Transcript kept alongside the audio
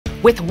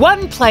With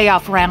one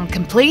playoff round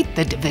complete,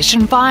 the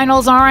division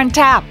finals are on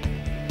tap.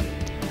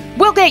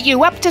 We'll get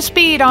you up to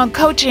speed on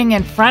coaching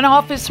and front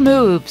office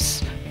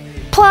moves,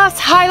 plus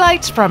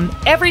highlights from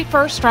every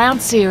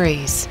first-round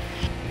series.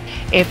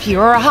 If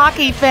you're a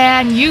hockey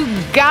fan,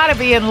 you've got to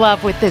be in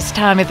love with this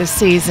time of the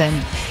season.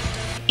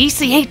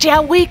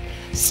 ECHL Week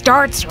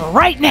starts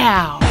right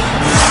now.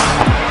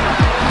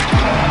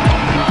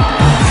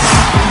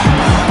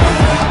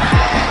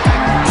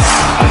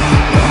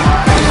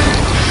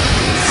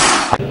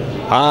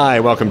 Hi,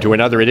 welcome to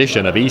another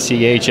edition of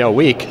ECHL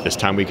Week. This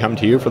time we come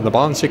to you from the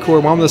Bon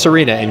Secours Wellness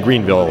Arena in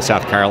Greenville,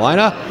 South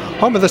Carolina,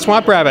 home of the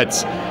Swamp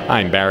Rabbits.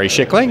 I'm Barry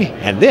Schickling,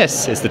 and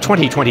this is the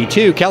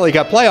 2022 Kelly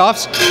Cup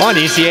Playoffs on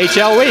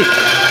ECHL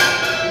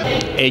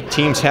Week. 8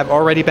 teams have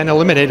already been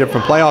eliminated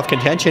from playoff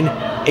contention.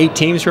 8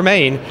 teams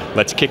remain.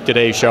 Let's kick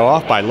today's show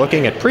off by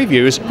looking at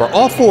previews for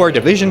all 4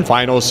 division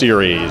final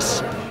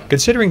series.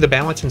 Considering the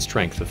balance and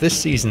strength of this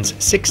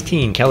season's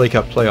 16 Kelly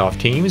Cup playoff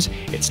teams,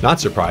 it's not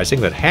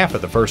surprising that half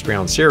of the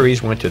first-round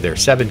series went to their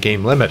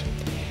 7-game limit.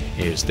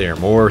 Is there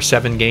more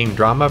 7-game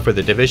drama for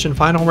the division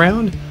final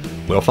round?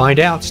 We'll find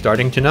out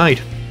starting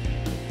tonight.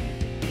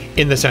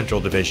 In the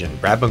Central Division,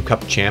 Brabham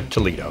Cup champ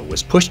Toledo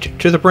was pushed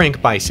to the brink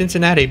by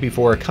Cincinnati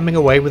before coming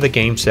away with a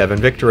Game 7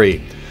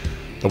 victory.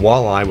 The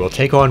Walleye will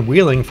take on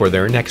Wheeling for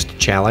their next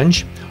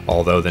challenge.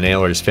 Although the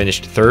Nailers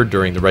finished 3rd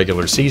during the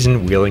regular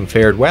season, Wheeling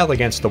fared well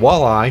against the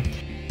Walleye.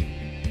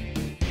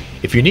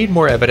 If you need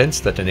more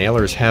evidence that the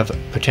Nailers have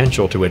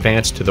potential to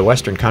advance to the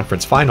Western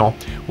Conference Final,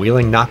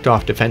 Wheeling knocked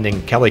off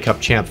defending Kelly Cup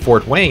champ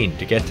Fort Wayne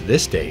to get to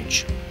this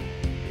stage.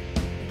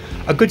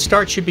 A good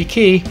start should be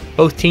key.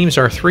 Both teams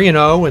are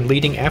 3-0 and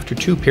leading after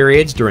 2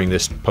 periods during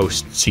this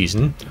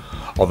postseason.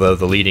 Although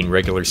the leading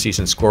regular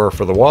season scorer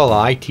for the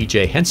Walleye,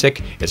 TJ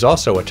Hensick, is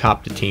also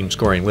atop the team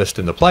scoring list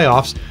in the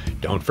playoffs,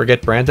 don't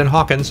forget Brandon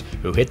Hawkins,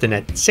 who hit the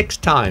net 6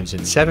 times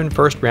in 7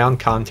 first-round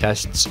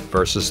contests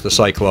versus the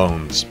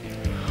Cyclones.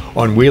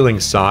 On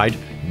Wheeling's side,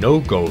 no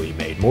goalie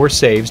made more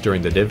saves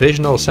during the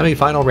divisional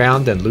semifinal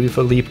round than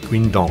Louis-Philippe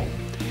Guindon.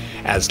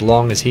 As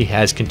long as he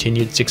has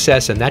continued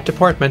success in that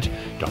department,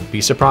 don't be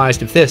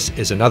surprised if this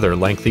is another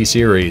lengthy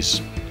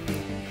series.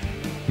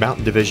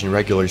 Mountain Division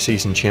regular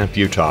season champ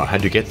Utah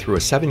had to get through a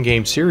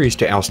 7-game series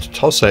to oust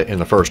Tulsa in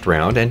the first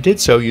round, and did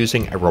so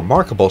using a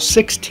remarkable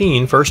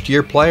 16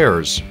 first-year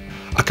players.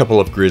 A couple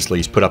of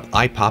Grizzlies put up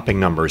eye-popping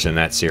numbers in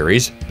that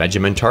series.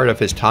 Benjamin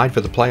Tardif is tied for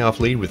the playoff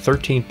lead with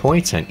 13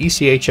 points, and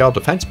ECHL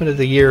Defenseman of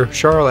the Year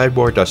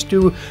Charle-Edouard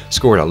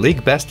scored a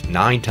league-best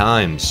 9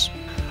 times.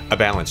 A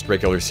balanced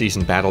regular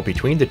season battle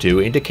between the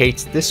two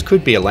indicates this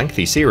could be a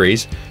lengthy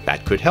series.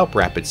 That could help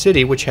Rapid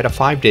City, which had a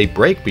 5-day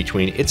break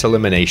between its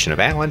elimination of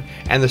Allen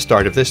and the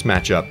start of this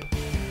matchup.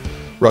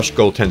 Rush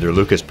goaltender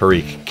Lucas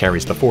Parikh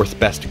carries the 4th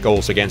best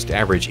goals against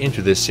average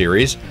into this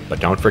series, but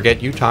don't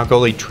forget Utah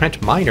goalie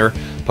Trent Miner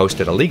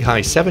posted a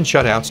league-high 7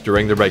 shutouts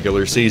during the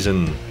regular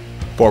season.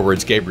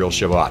 Forwards Gabriel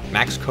Chabot,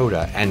 Max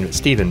Coda, and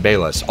Stephen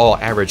Bayless all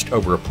averaged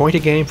over a point a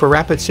game for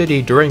Rapid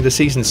City during the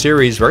season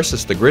series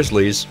versus the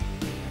Grizzlies.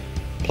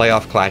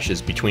 Playoff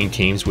clashes between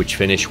teams which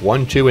finish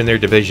 1-2 in their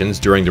divisions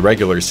during the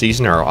regular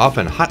season are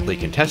often hotly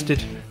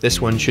contested.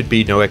 This one should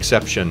be no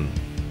exception.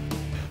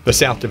 The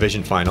South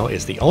Division Final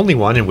is the only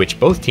one in which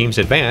both teams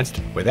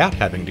advanced without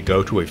having to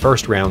go to a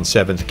first-round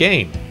 7th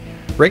game.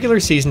 Regular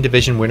season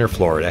division winner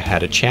Florida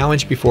had a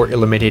challenge before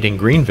eliminating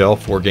Greenville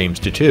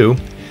 4-2.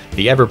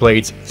 The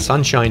Everblades'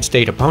 Sunshine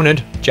State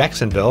opponent,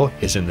 Jacksonville,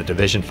 is in the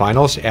division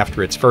finals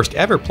after its first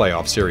ever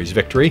playoff series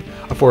victory,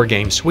 a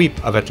 4-game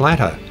sweep of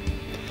Atlanta.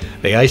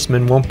 The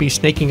Icemen won't be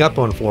snaking up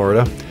on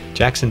Florida.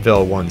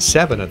 Jacksonville won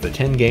 7 of the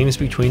 10 games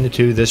between the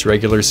two this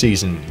regular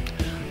season.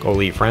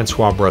 Goalie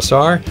Francois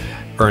Brassard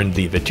earned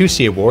the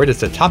Vitusi Award as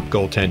the top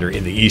goaltender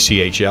in the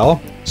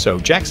ECHL, so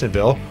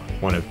Jacksonville,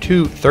 one of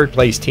 2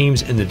 third-place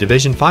teams in the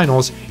division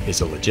finals, is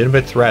a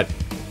legitimate threat.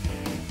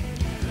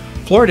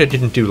 Florida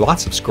didn't do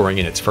lots of scoring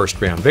in its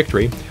first-round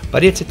victory,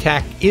 but its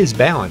attack is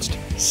balanced.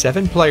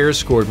 7 players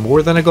scored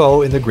more than a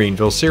goal in the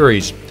Greenville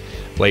series.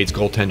 Blades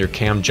goaltender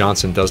Cam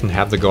Johnson doesn't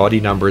have the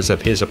gaudy numbers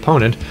of his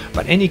opponent,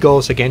 but any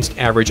goals against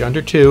average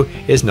under 2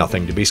 is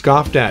nothing to be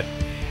scoffed at.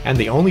 And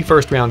the only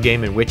first-round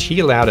game in which he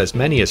allowed as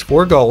many as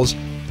 4 goals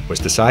was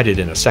decided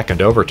in a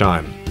second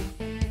overtime.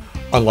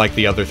 Unlike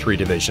the other 3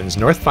 divisions,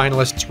 North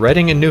finalists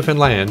Reading and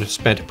Newfoundland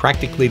spent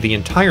practically the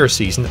entire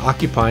season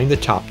occupying the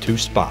top 2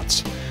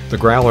 spots. The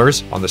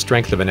Growlers, on the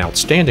strength of an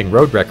outstanding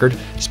road record,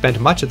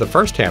 spent much of the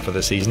first half of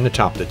the season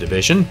atop the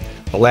division.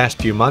 The last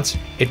few months,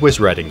 it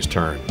was Reading's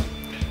turn.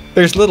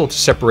 There's little to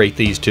separate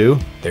these two.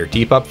 They're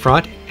deep up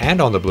front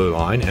and on the blue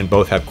line, and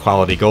both have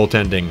quality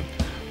goaltending.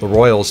 The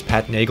Royals'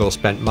 Pat Nagel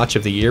spent much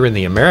of the year in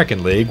the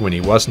American League when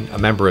he wasn't a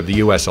member of the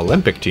U.S.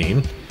 Olympic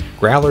team.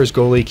 Growlers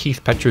goalie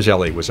Keith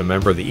Petruzzelli was a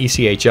member of the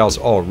ECHL's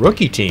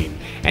all-rookie team,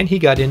 and he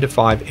got into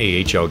 5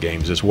 AHL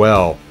games as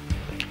well.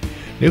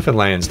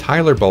 Newfoundland's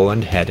Tyler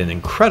Boland had an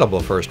incredible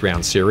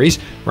first-round series,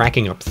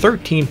 racking up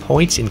 13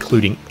 points,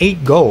 including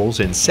 8 goals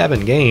in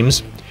 7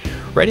 games.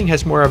 Reading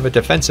has more of a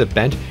defensive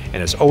bent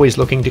and is always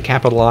looking to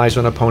capitalize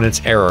on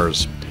opponents'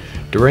 errors.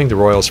 During the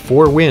Royals'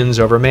 4 wins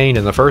over Maine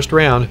in the first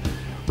round,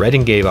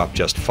 Reading gave up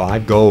just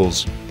 5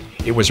 goals.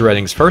 It was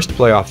Reading's first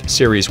playoff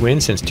series win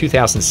since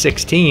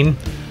 2016.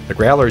 The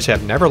Growlers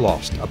have never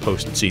lost a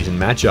postseason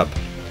matchup.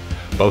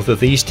 Both of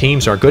these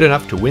teams are good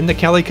enough to win the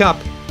Kelly Cup.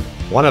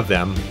 One of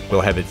them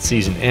will have its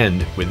season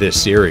end with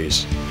this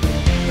series.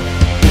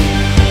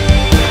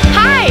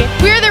 Hi,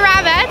 we're the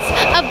Rabbits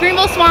of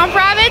Greenville Swamp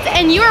Rabbits,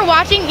 and you are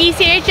watching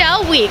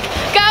ECHL Week.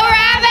 Go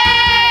Rabbits!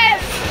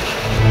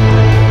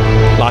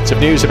 Lots of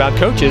news about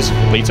coaches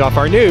leads off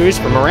our news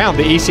from around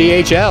the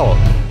ECHL.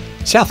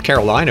 South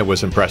Carolina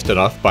was impressed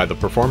enough by the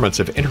performance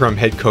of interim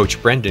head coach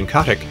Brendan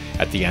Kotick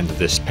at the end of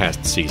this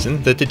past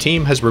season that the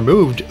team has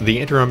removed the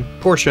interim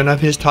portion of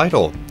his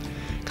title.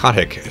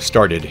 Kotick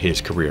started his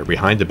career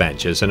behind the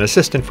bench as an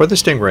assistant for the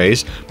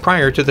Stingrays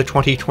prior to the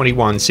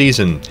 2021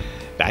 season.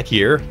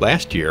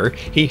 Last year,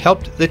 he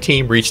helped the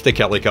team reach the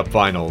Kelly Cup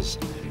Finals.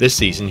 This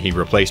season, he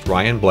replaced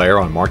Ryan Blair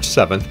on March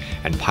 7th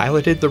and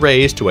piloted the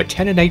Rays to a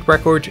 10-8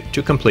 record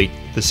to complete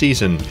the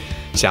season.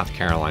 South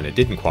Carolina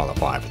didn't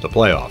qualify for the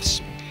playoffs.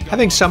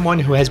 Having someone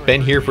who has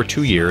been here for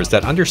 2 years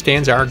that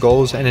understands our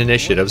goals and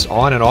initiatives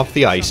on and off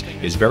the ice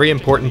is very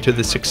important to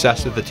the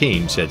success of the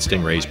team, said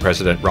Stingrays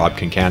president Rob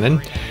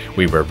Kincannon.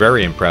 We were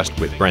very impressed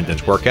with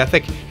Brendan's work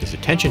ethic, his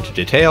attention to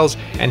details,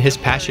 and his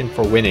passion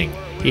for winning.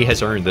 He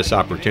has earned this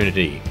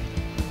opportunity,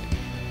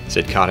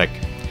 said Kotick.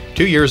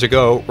 2 years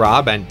ago,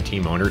 Rob and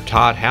team owner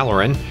Todd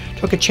Halloran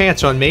took a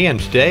chance on me, and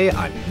today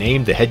I'm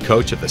named the head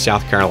coach of the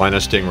South Carolina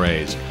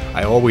Stingrays.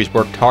 I always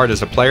worked hard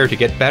as a player to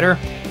get better,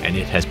 and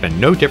it has been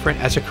no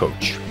different as a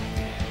coach.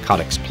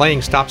 Kotick's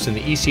playing stops in the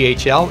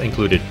ECHL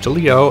included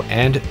Toledo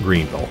and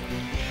Greenville.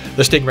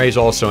 The Stingrays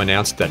also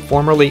announced that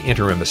formerly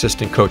interim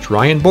assistant coach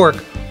Ryan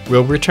Bork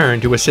will return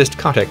to assist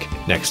Kotick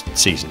next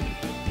season.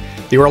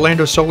 The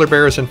Orlando Solar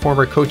Bears and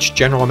former coach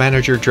general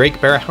manager Drake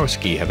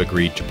Barahowski have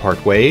agreed to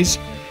part ways.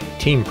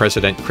 Team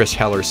president Chris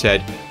Heller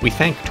said, "We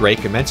thank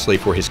Drake immensely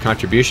for his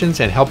contributions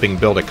and helping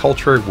build a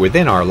culture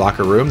within our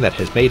locker room that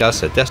has made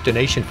us a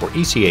destination for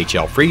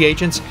ECHL free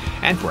agents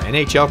and for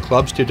NHL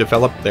clubs to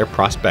develop their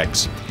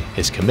prospects.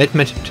 His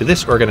commitment to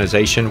this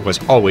organization was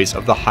always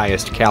of the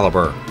highest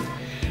caliber."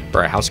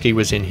 Barahowski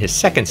was in his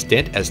second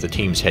stint as the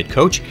team's head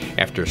coach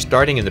after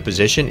starting in the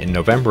position in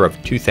November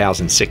of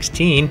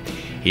 2016.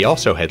 He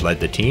also had led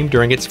the team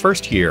during its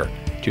first year,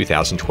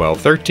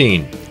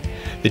 2012-13.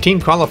 The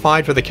team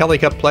qualified for the Kelly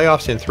Cup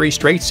playoffs in 3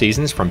 straight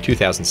seasons from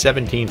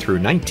 2017 through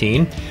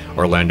 19.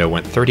 Orlando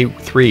went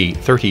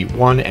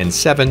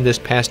 33-31-7 this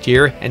past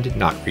year and did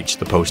not reach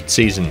the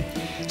postseason.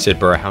 Said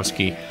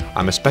Barahowski,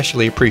 "I'm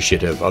especially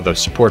appreciative of the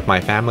support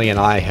my family and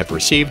I have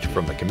received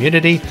from the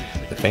community.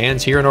 The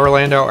fans here in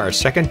Orlando are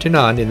second to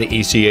none in the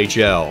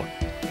ECHL."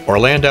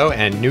 Orlando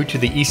and new to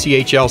the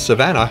ECHL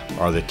Savannah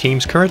are the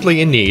teams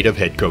currently in need of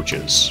head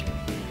coaches.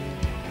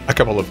 A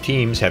couple of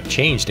teams have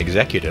changed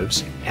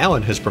executives.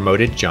 Allen has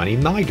promoted Johnny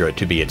Mydra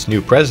to be its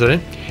new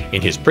president.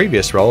 In his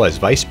previous role as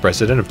vice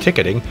president of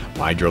ticketing,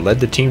 Mydra led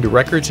the team to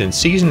records in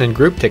season and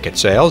group ticket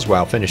sales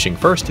while finishing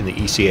first in the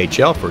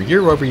ECHL for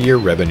year-over-year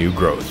revenue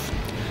growth.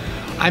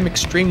 "I'm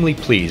extremely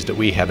pleased that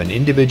we have an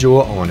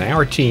individual on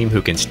our team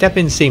who can step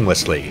in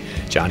seamlessly.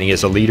 Johnny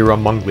is a leader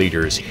among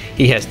leaders.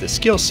 He has the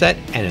skill set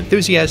and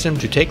enthusiasm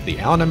to take the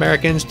Allen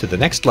Americans to the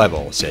next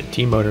level," said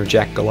team owner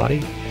Jack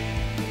Galati.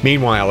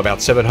 Meanwhile,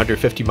 about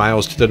 750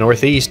 miles to the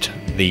northeast,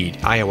 the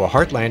Iowa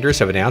Heartlanders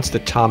have announced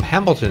that Tom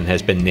Hamilton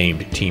has been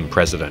named team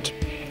president.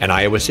 An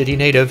Iowa City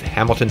native,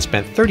 Hamilton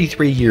spent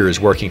 33 years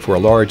working for a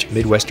large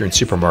Midwestern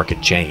supermarket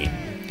chain.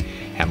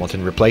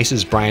 Hamilton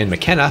replaces Brian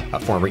McKenna, a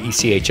former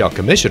ECHL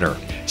commissioner.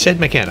 Said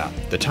McKenna,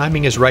 "The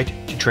timing is right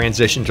to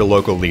transition to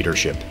local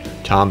leadership.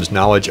 Tom's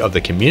knowledge of the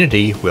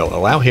community will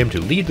allow him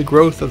to lead the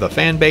growth of the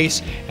fan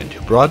base and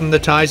to broaden the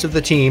ties of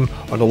the team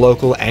on a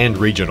local and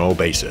regional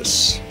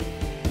basis."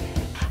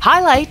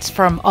 Highlights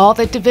from all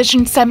the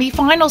division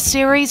semifinal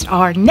series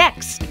are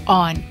next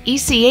on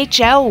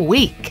ECHL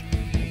Week.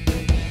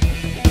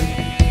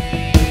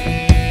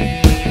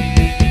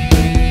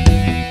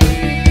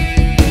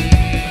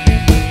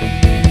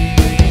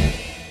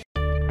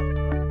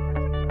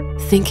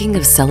 Thinking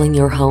of selling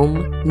your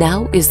home?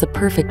 Now is the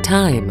perfect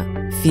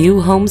time. Few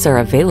homes are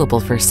available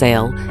for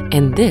sale,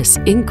 and this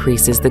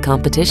increases the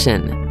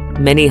competition.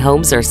 Many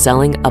homes are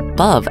selling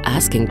above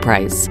asking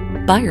price.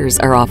 Buyers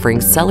are offering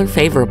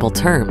seller-favorable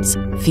terms,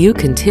 few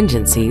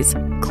contingencies,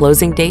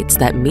 closing dates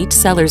that meet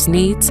sellers'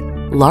 needs,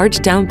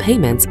 large down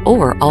payments,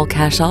 or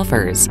all-cash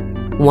offers.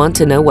 Want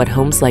to know what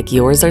homes like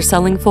yours are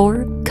selling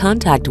for?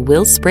 Contact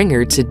Will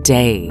Springer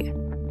today.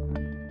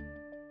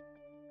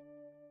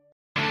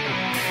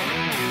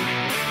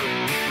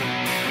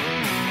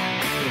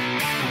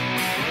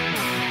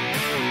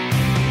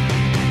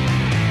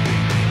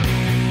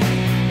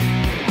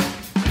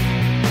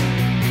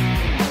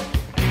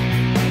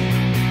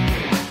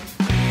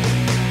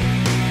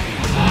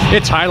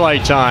 It's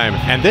highlight time,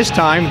 and this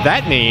time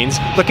that means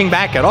looking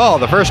back at all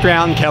the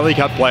first-round Kelly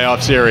Cup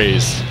playoff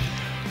series.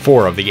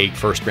 4 of the 8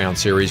 first-round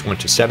series went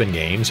to 7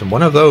 games, and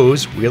one of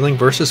those, Wheeling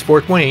versus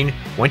Fort Wayne,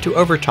 went to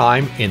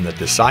overtime in the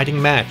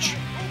deciding match.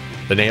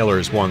 The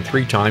Nailers won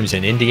 3 times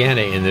in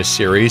Indiana in this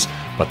series,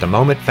 but the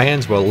moment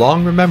fans will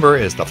long remember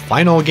is the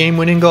final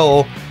game-winning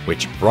goal,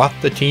 which brought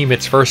the team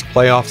its first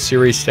playoff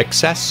series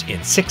success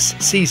in 6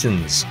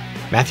 seasons.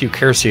 Matthew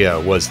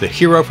Kersia was the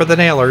hero for the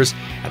Nailers,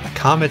 and the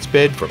Comets'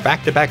 bid for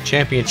back-to-back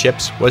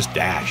championships was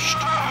dashed.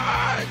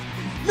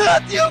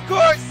 Matthew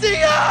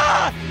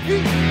Kersia!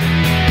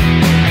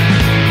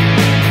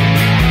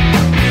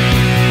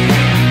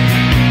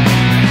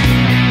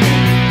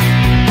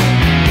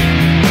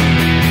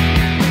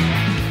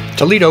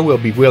 Toledo will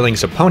be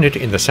Wheeling's opponent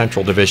in the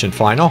Central Division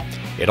Final.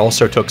 It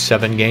also took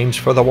 7 games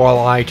for the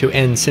Walleye to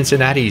end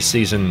Cincinnati's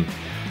season.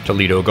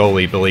 Toledo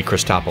goalie Billy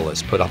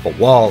Christopoulos put up a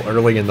wall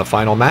early in the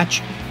final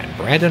match, and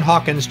Brandon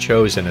Hawkins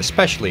chose an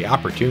especially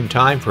opportune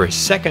time for his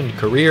second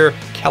career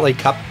Kelly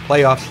Cup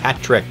playoff hat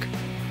trick.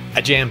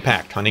 A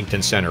jam-packed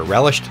Huntington Center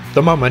relished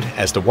the moment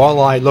as the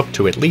Walleye looked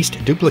to at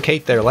least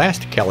duplicate their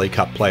last Kelly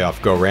Cup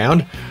playoff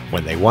go-round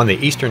when they won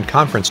the Eastern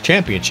Conference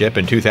Championship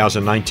in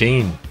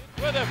 2019.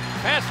 With him,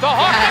 pass to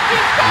Hawkins,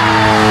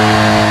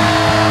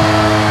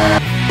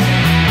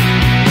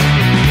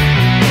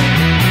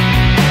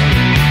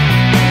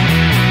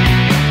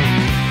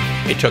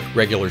 It took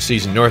regular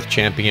season North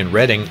champion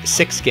Reading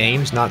 6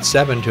 games, not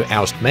 7, to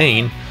oust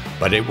Maine,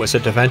 but it was a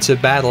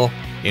defensive battle.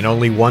 In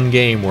only 1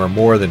 game were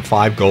more than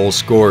 5 goals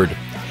scored.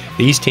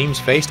 These teams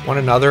faced one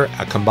another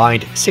a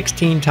combined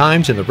 16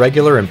 times in the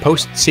regular and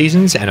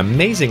postseasons, and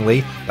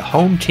amazingly, the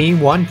home team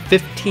won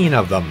 15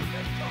 of them.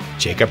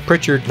 Jacob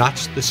Pritchard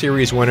notched the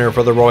series winner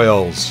for the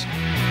Royals.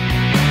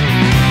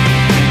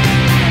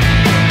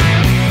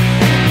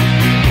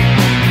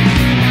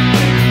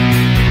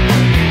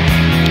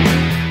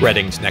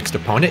 Reading's next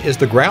opponent is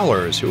the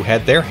Growlers, who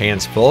had their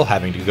hands full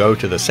having to go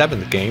to the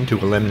 7th game to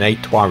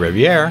eliminate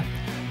Trois-Rivieres.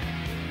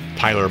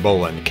 Tyler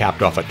Boland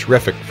capped off a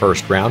terrific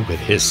first round with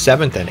his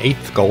 7th and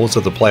 8th goals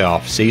of the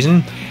playoff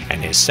season,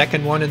 and his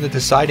second one in the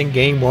deciding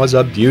game was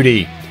a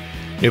beauty.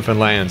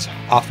 Newfoundland's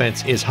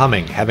offense is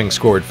humming, having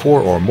scored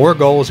 4 or more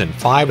goals in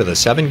 5 of the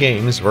 7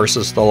 games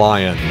versus the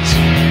Lions.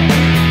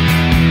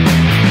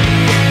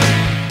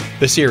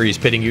 The series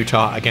pitting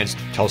Utah against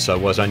Tulsa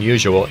was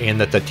unusual in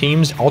that the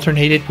teams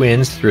alternated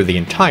wins through the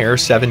entire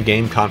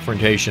 7-game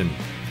confrontation.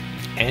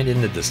 And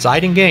in the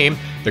deciding game,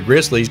 the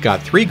Grizzlies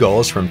got 3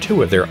 goals from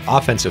 2 of their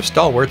offensive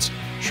stalwarts,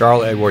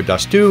 Charle-Edouard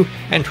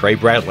and Trey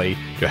Bradley,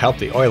 to help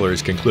the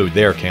Oilers conclude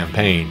their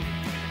campaign.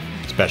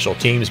 Special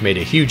teams made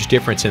a huge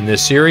difference in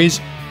this series.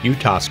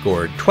 Utah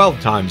scored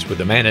 12 times with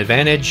the man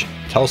advantage,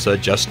 Tulsa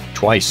just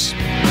twice.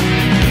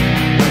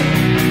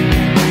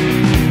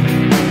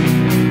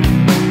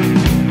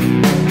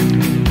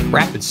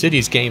 Rapid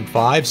City's Game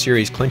 5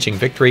 series-clinching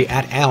victory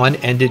at Allen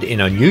ended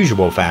in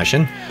unusual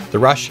fashion. The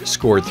Rush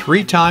scored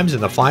 3 times in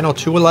the final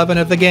 2:11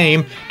 of the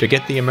game to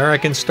get the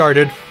Americans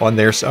started on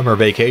their summer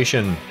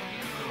vacation.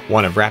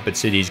 One of Rapid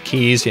City's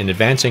keys in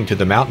advancing to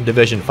the Mountain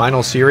Division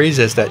Final Series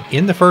is that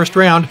in the first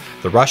round,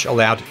 the Rush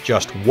allowed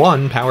just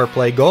 1 power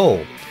play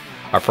goal.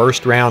 A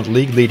first-round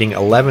league-leading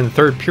 11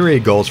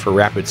 third-period goals for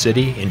Rapid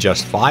City in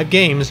just 5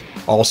 games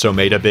also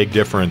made a big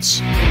difference.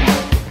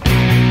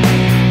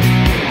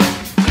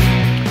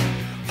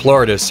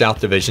 Florida's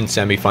South Division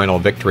semifinal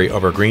victory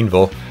over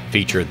Greenville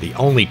featured the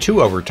only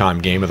 2-overtime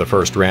game of the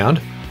first round.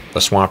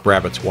 The Swamp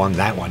Rabbits won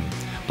that one,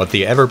 but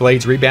the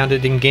Everblades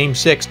rebounded in Game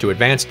 6 to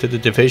advance to the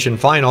division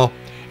final.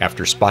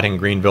 After spotting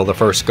Greenville the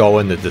first goal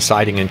in the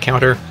deciding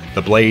encounter,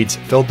 the Blades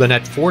filled the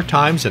net 4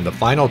 times in the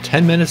final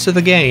 10 minutes of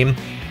the game,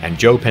 and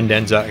Joe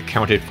Pendenza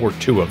accounted for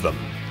 2 of them.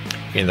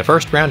 In the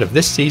first round of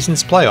this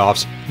season's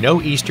playoffs, no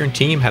Eastern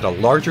team had a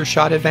larger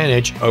shot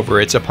advantage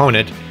over its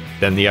opponent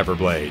than the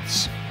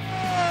Everblades.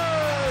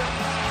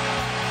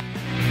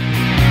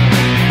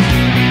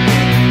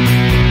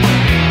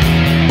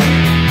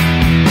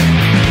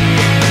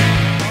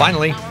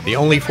 Finally, the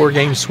only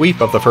 4-game sweep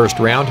of the first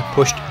round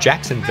pushed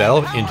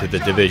Jacksonville into the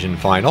division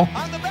final.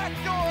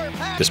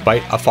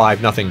 Despite a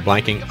 5-0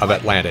 blanking of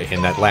Atlanta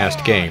in that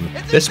last game,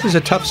 this was a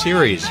tough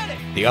series.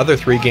 The other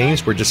 3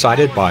 games were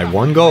decided by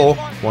 1 goal,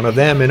 one of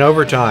them in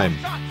overtime.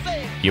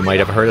 You might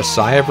have heard a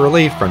sigh of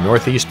relief from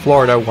Northeast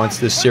Florida once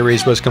this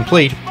series was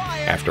complete.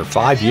 After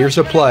 5 years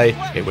of play,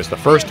 it was the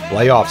first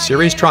playoff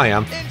series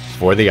triumph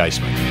for the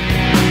Icemen.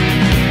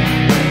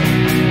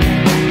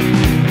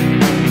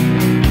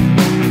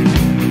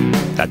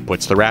 That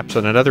puts the wraps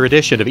on another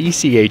edition of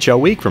ECHL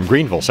Week from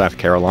Greenville, South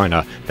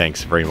Carolina.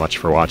 Thanks very much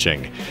for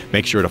watching.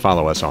 Make sure to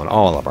follow us on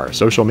all of our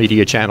social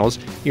media channels.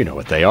 You know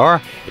what they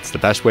are. It's the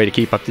best way to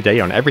keep up to date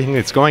on everything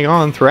that's going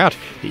on throughout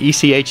the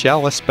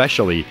ECHL,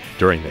 especially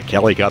during the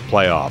Kelly Cup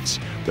playoffs.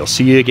 We'll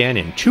see you again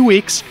in 2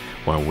 weeks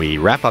when we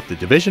wrap up the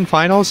division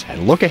finals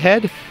and look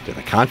ahead to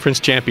the conference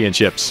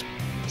championships.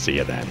 See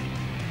you then.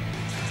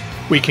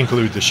 We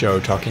conclude the show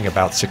talking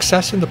about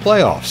success in the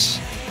playoffs.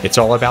 It's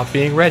all about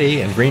being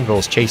ready, and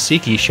Greenville's Chase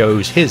Seekey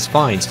shows his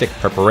fine stick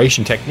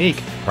preparation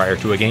technique prior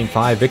to a Game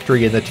 5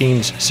 victory in the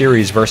team's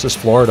series versus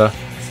Florida.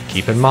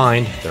 Keep in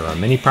mind, there are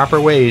many proper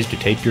ways to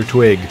tape your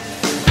twig.